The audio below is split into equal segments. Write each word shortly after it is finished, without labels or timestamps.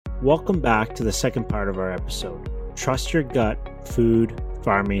Welcome back to the second part of our episode, Trust Your Gut, Food,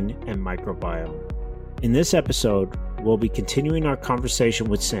 Farming, and Microbiome. In this episode, we'll be continuing our conversation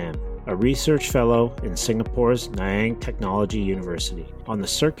with Sam, a research fellow in Singapore's Nanyang Technology University, on the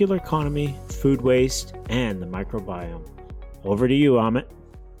circular economy, food waste, and the microbiome. Over to you, Amit.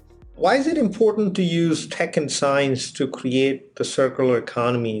 Why is it important to use tech and science to create the circular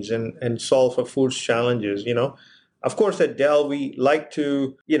economies and solve for food's challenges? Of course, at Dell, we like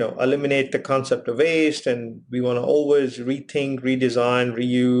to, eliminate the concept of waste, and we want to always rethink, redesign,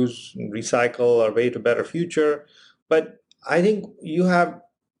 reuse, and recycle our way to a better future. But I think you have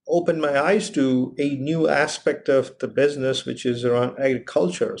opened my eyes to a new aspect of the business, which is around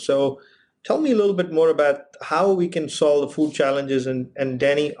agriculture. So tell me a little bit more about how we can solve the food challenges. And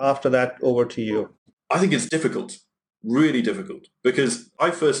Danny, after that, over to you. I think it's difficult, really difficult, because I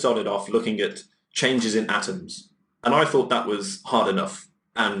first started off looking at changes in atoms. And I thought that was hard enough.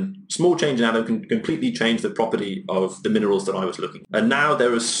 And small change in atom can completely change the property of the minerals that I was looking at. And now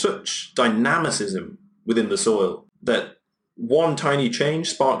there is such dynamicism within the soil that one tiny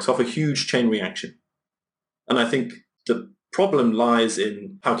change sparks off a huge chain reaction. And I think the problem lies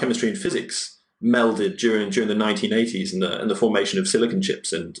in how chemistry and physics melded during the 1980s and the formation of silicon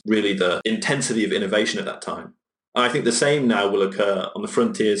chips and really the intensity of innovation at that time. And I think the same now will occur on the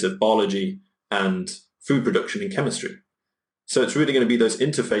frontiers of biology and food production and chemistry. So it's really going to be those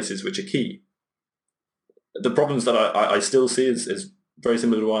interfaces which are key. The problems that I still see is very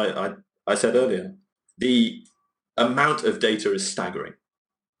similar to what I said earlier. The amount of data is staggering.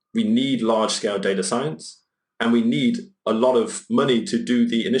 We need large-scale data science, and we need a lot of money to do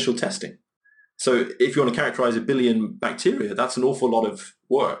the initial testing. So if you want to characterize 1 billion bacteria, that's an awful lot of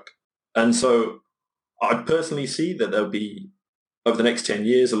work. And so I personally see that there'll be, over the next 10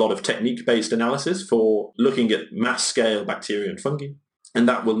 years, a lot of technique-based analysis for looking at mass-scale bacteria and fungi, and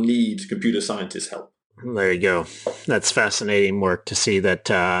that will need computer scientists' help. There you go. That's fascinating work to see that,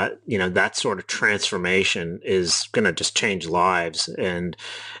 that sort of transformation is going to just change lives. And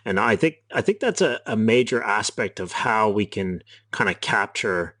I think that's a major aspect of how we can kind of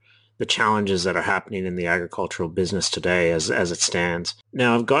capture the challenges that are happening in the agricultural business today as it stands.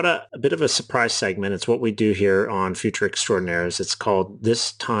 Now, I've got a bit of a surprise segment. It's what we do here on Future Extraordinaires. It's called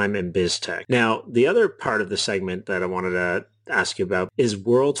This Time in BizTech. Now, the other part of the segment that I wanted to ask you about is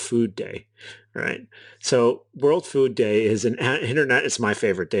World Food Day, right? So World Food Day is it's my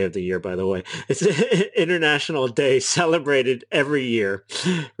favorite day of the year, by the way. It's an international day celebrated every year,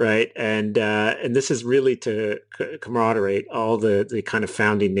 right? And this is really to commemorate all the kind of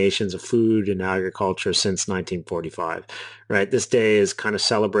founding nations of food and agriculture since 1945, right? This day is kind of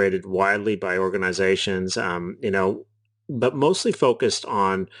celebrated widely by organizations, but mostly focused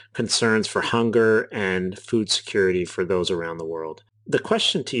on concerns for hunger and food security for those around the world. The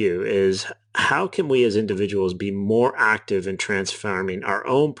question to you is, how can we as individuals be more active in transforming our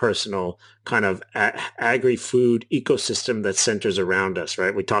own personal kind of agri-food ecosystem that centers around us,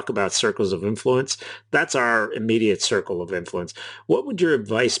 right? We talk about circles of influence. That's our immediate circle of influence. What would your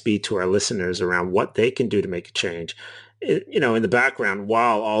advice be to our listeners around what they can do to make a change? In the background,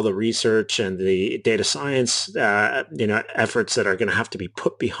 while all the research and the data science, efforts that are going to have to be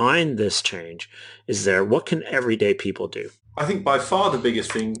put behind this change is there, what can everyday people do? I think by far the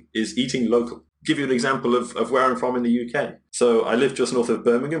biggest thing is eating local. Give you an example of where I'm from in the UK. So I live just north of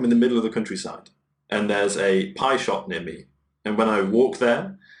Birmingham in the middle of the countryside, and there's a pie shop near me. And when I walk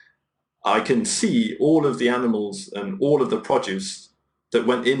there, I can see all of the animals and all of the produce that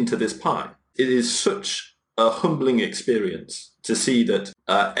went into this pie. It is such a humbling experience to see that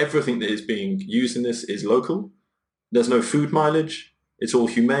everything that is being used in this is local. There's no food mileage. It's all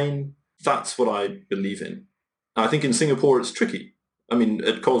humane. That's what I believe in. I think in Singapore it's tricky. I mean,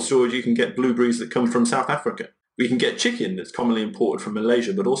 at cold storage you can get blueberries that come from South Africa. We can get chicken that's commonly imported from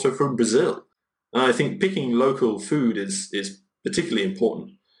Malaysia, but also from Brazil. And I think picking local food is particularly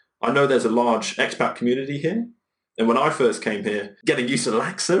important. I know there's a large expat community here. And when I first came here, getting used to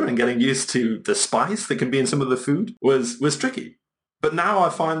laksa and getting used to the spice that can be in some of the food was tricky. But now I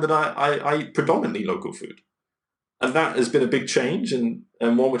find that I eat predominantly local food. And that has been a big change and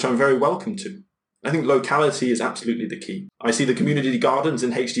one which I'm very welcome to. I think locality is absolutely the key. I see the community gardens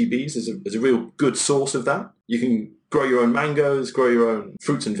in HDBs as a real good source of that. You can grow your own mangoes, grow your own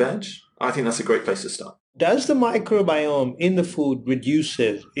fruits and veg. I think that's a great place to start. Does the microbiome in the food reduce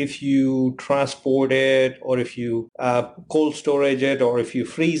it if you transport it, or if you cold storage it, or if you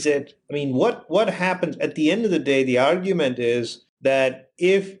freeze it? I mean, what happens at the end of the day? The argument is that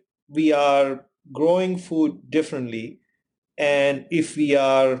if we are growing food differently And if we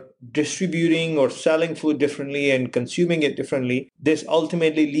are distributing or selling food differently and consuming it differently, this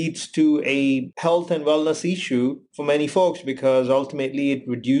ultimately leads to a health and wellness issue for many folks, because ultimately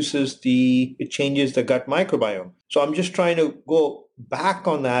it changes the gut microbiome. So I'm just trying to go back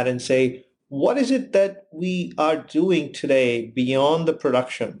on that and say, what is it that we are doing today beyond the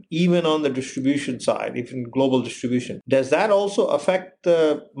production, even on the distribution side, even global distribution? Does that also affect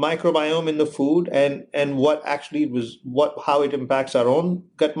the microbiome in the food, and how it impacts our own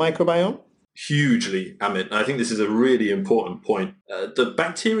gut microbiome? Hugely, Amit. I think this is a really important point. The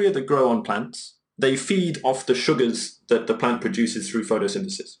bacteria that grow on plants, they feed off the sugars that the plant produces through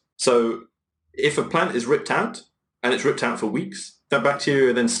photosynthesis. So if a plant is ripped out, and it's ripped out for weeks, that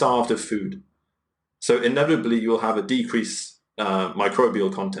bacteria are then starved of food. So inevitably you'll have a decreased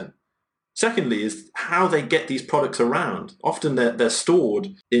microbial content. Secondly is how they get these products around. Often they're stored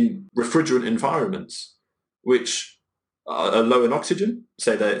in refrigerant environments, which are low in oxygen.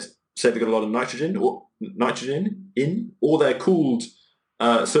 Say they've got a lot of nitrogen in, or they're cooled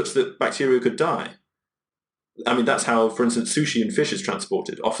such that bacteria could die. I mean, that's how, for instance, sushi and fish is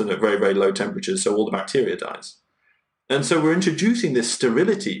transported, often at very, very low temperatures, so all the bacteria dies. And so we're introducing this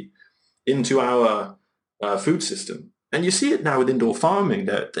sterility into our food system. And you see it now with indoor farming.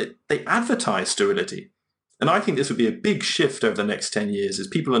 They advertise sterility. And I think this would be a big shift over the next 10 years as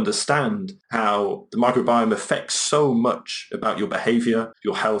people understand how the microbiome affects so much about your behavior,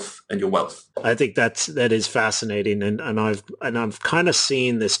 your health, and your wealth. I think that is fascinating, and I've kind of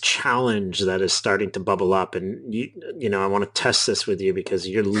seen this challenge that is starting to bubble up, and you know I want to test this with you because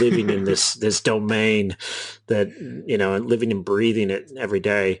you're living in this domain that living and breathing it every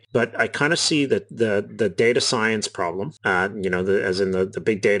day. But I kind of see that the data science problem, as in the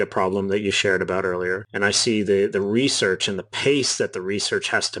big data problem that you shared about earlier, and I see the research and the pace that the research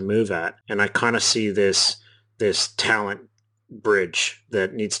has to move at, and I kind of see this talent bridge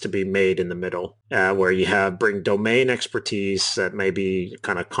that needs to be made in the middle, where you bring domain expertise that may be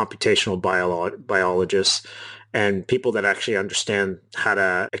kind of computational biologists and people that actually understand how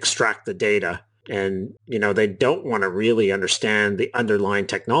to extract the data. And, they don't want to really understand the underlying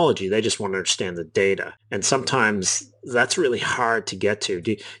technology. They just want to understand the data. And sometimes that's really hard to get to.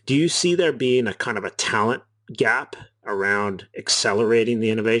 Do you see there being a kind of a talent gap around accelerating the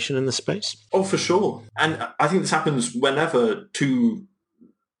innovation in the space? Oh, for sure. And I think this happens whenever two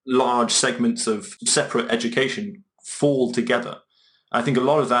large segments of separate education fall together. I think a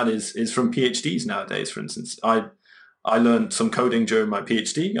lot of that is from PhDs nowadays, for instance. I learned some coding during my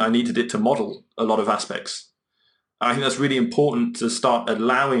PhD. I needed it to model a lot of aspects. I think that's really important to start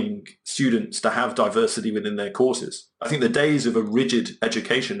allowing students to have diversity within their courses. I think the days of a rigid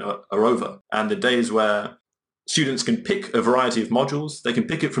education are over, and the days where students can pick a variety of modules, they can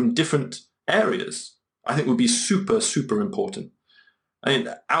pick it from different areas, I think would be super, super important. I mean,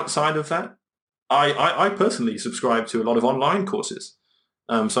 outside of that, I personally subscribe to a lot of online courses.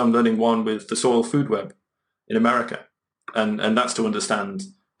 So I'm learning one with the Soil Food Web in America. And that's to understand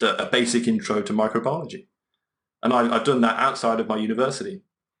a basic intro to microbiology. And I've done that outside of my university.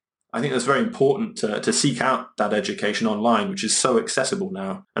 I think that's very important to seek out that education online, which is so accessible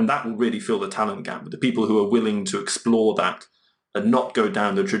now. And that will really fill the talent gap with the people who are willing to explore that and not go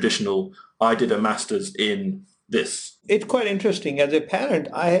down the traditional, I did a master's in this. It's quite interesting. As a parent,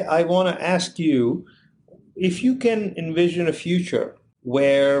 I want to ask you, if you can envision a future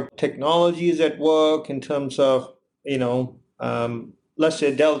where technology is at work in terms of, let's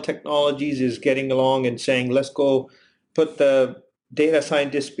say Dell Technologies is getting along and saying, let's go put the data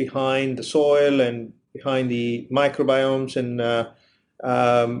scientists behind the soil and behind the microbiomes and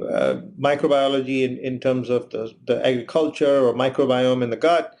microbiology in terms of the agriculture or microbiome in the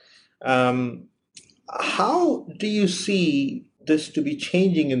gut. How do you see this to be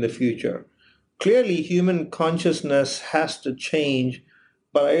changing in the future? Clearly, human consciousness has to change,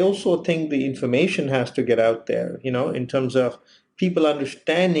 but I also think the information has to get out there, in terms of people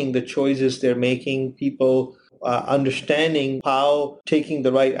understanding the choices they're making, people understanding how taking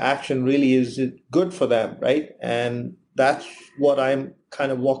the right action really is good for them, right? And that's what I'm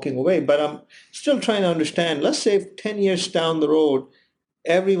kind of walking away. But I'm still trying to understand, let's say 10 years down the road,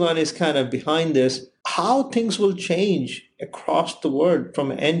 everyone is kind of behind this, how things will change across the world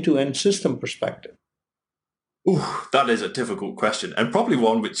from an end-to-end system perspective. Ooh, that is a difficult question, and probably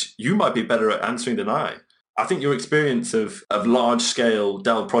one which you might be better at answering than I. I think your experience of large-scale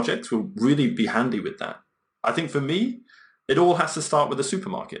Dell projects will really be handy with that. I think for me, it all has to start with the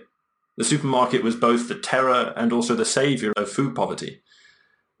supermarket. The supermarket was both the terror and also the savior of food poverty.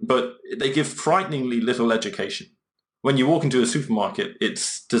 But they give frighteningly little education. When you walk into a supermarket,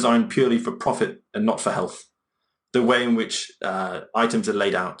 it's designed purely for profit and not for health. the way in which items are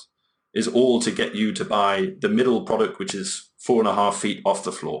laid out is all to get you to buy the middle product, which is 4.5 feet off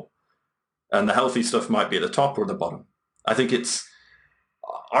the floor. And the healthy stuff might be at the top or the bottom. I think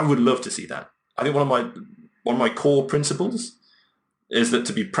I would love to see that. I think one of my core principles is that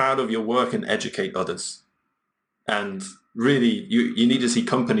to be proud of your work and educate others. And really, you need to see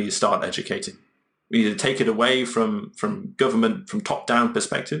companies start educating. We need to take it away from government, from top-down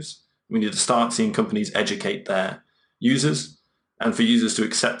perspectives. We need to start seeing companies educate their users and for users to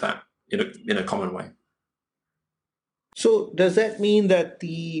accept that in a common way. So does that mean that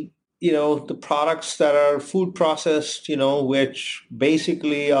the products that are food processed, which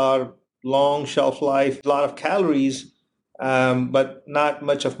basically are long shelf life, a lot of calories, but not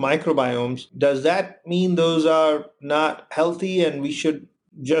much of microbiomes, does that mean those are not healthy and we should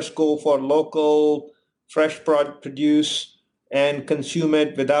just go for local, fresh produce and consume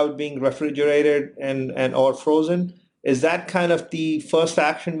it without being refrigerated and or frozen? Is that kind of the first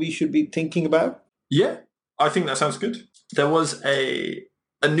action we should be thinking about? Yeah, I think that sounds good. There was a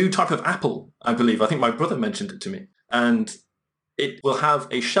new type of apple, I believe. I think my brother mentioned it to me. And it will have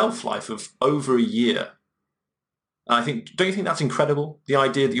a shelf life of over a year. Don't you think that's incredible? The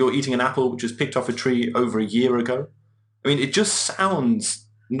idea that you're eating an apple which was picked off a tree over a year ago. I mean, it just sounds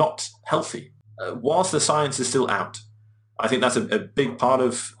not healthy. Whilst the science is still out, I think that's a big part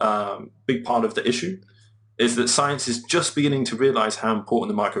of the issue, is that science is just beginning to realize how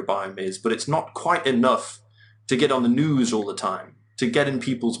important the microbiome is, but it's not quite enough to get on the news all the time, to get in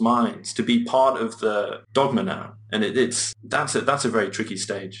people's minds, to be part of the dogma now. And that's a very tricky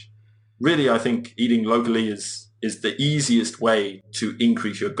stage. Really, I think eating locally is the easiest way to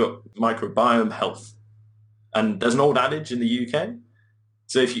increase your gut microbiome health. And there's an old adage in the UK.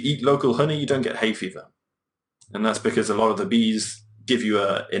 So if you eat local honey, you don't get hay fever. And that's because a lot of the bees give you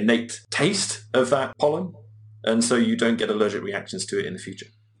an innate taste of that pollen. And so you don't get allergic reactions to it in the future.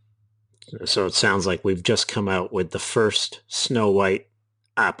 So it sounds like we've just come out with the first Snow White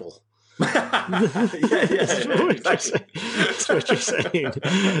apple. That's what you're saying.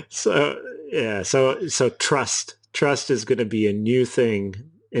 So trust is going to be a new thing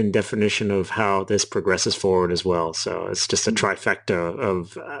in definition of how this progresses forward as well. So it's just a trifecta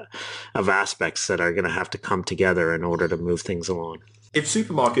of aspects that are going to have to come together in order to move things along. If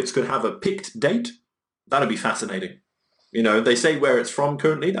supermarkets could have a picked date, that'd be fascinating. They say where it's from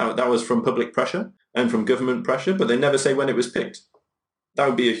currently. That was from public pressure and from government pressure, but they never say when it was picked. That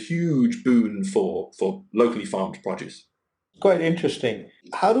would be a huge boon for locally farmed produce. Quite interesting.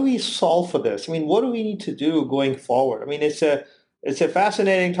 How do we solve for this? I mean, what do we need to do going forward? I mean, it's a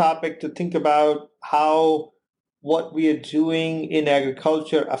fascinating topic to think about how what we are doing in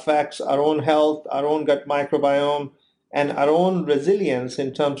agriculture affects our own health, our own gut microbiome, and our own resilience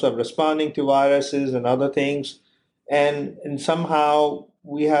in terms of responding to viruses and other things. And somehow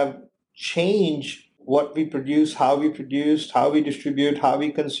we have changed what we produce, how we distribute, how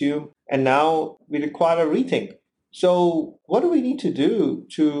we consume, and now we require a rethink. So what do we need to do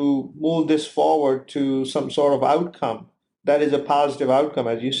to move this forward to some sort of outcome that is a positive outcome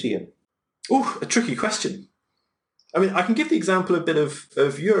as you see it? Oh, a tricky question. I mean, I can give the example a bit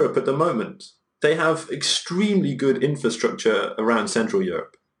of Europe at the moment. They have extremely good infrastructure around Central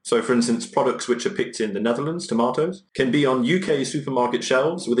Europe. So, for instance, products which are picked in the Netherlands, tomatoes, can be on UK supermarket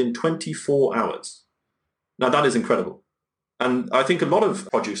shelves within 24 hours. Now, that is incredible. And I think a lot of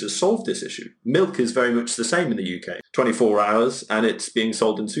produce has solved this issue. Milk is very much the same in the UK, 24 hours, and it's being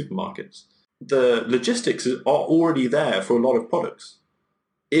sold in supermarkets. The logistics are already there for a lot of products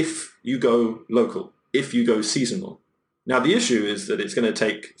if you go local, if you go seasonal. Now, the issue is that it's going to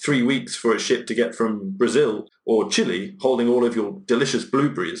take 3 weeks for a ship to get from Brazil or Chile, holding all of your delicious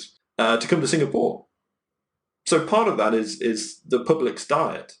blueberries, to come to Singapore. So part of that is the public's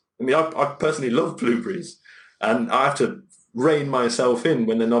diet. I mean, I personally love blueberries, and I have to rein myself in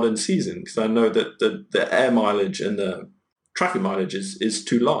when they're not in season because I know that the air mileage and the traffic mileage is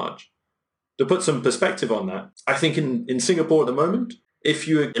too large. To put some perspective on that, I think in Singapore at the moment, if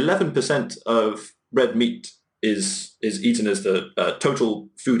 11% of red meat is eaten as the total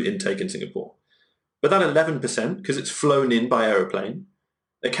food intake in Singapore. But that 11%, because it's flown in by aeroplane,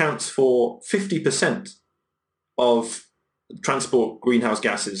 accounts for 50% of transport greenhouse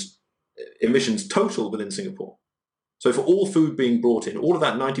gases emissions total within Singapore. So for all food being brought in, all of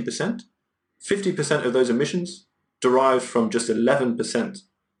that 90%, 50% of those emissions derive from just 11%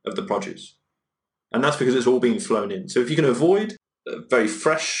 of the produce. And that's because it's all being flown in. So if you can avoid very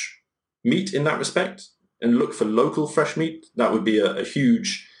fresh meat in that respect and look for local fresh meat, that would be a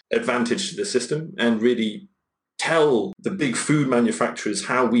huge advantage to the system and really tell the big food manufacturers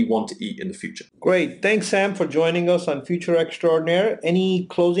how we want to eat in the future. Great. Thanks, Sam, for joining us on Future Extraordinaire. Any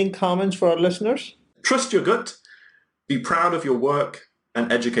closing comments for our listeners? Trust your gut, be proud of your work,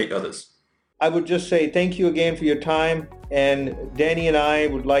 and educate others. I would just say thank you again for your time. And Danny and I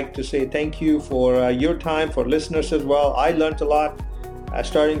would like to say thank you for your time, for listeners as well. I learned a lot,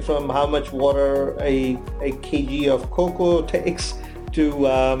 starting from how much water a kg of cocoa takes to,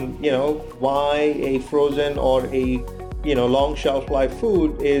 why a frozen or a long shelf life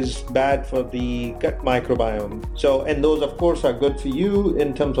food is bad for the gut microbiome. So, and those of course are good for you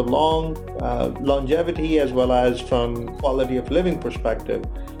in terms of longevity as well as from quality of living perspective.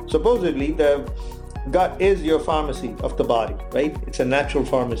 Supposedly the gut is your pharmacy of the body, right? It's a natural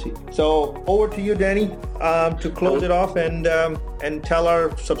pharmacy. So over to you, Danny, to close it off and tell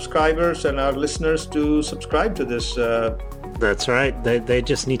our subscribers and our listeners to subscribe to this. That's right. They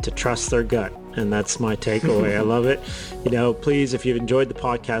just need to trust their gut. And that's my takeaway. I love it. Please, if you've enjoyed the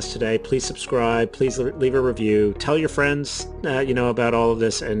podcast today, please subscribe, please leave a review, tell your friends, about all of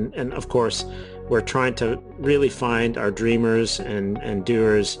this. And of course, we're trying to really find our dreamers and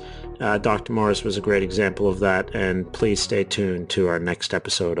doers. Dr. Morris was a great example of that. And please stay tuned to our next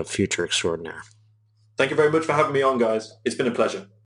episode of Future Extraordinaire. Thank you very much for having me on, guys. It's been a pleasure.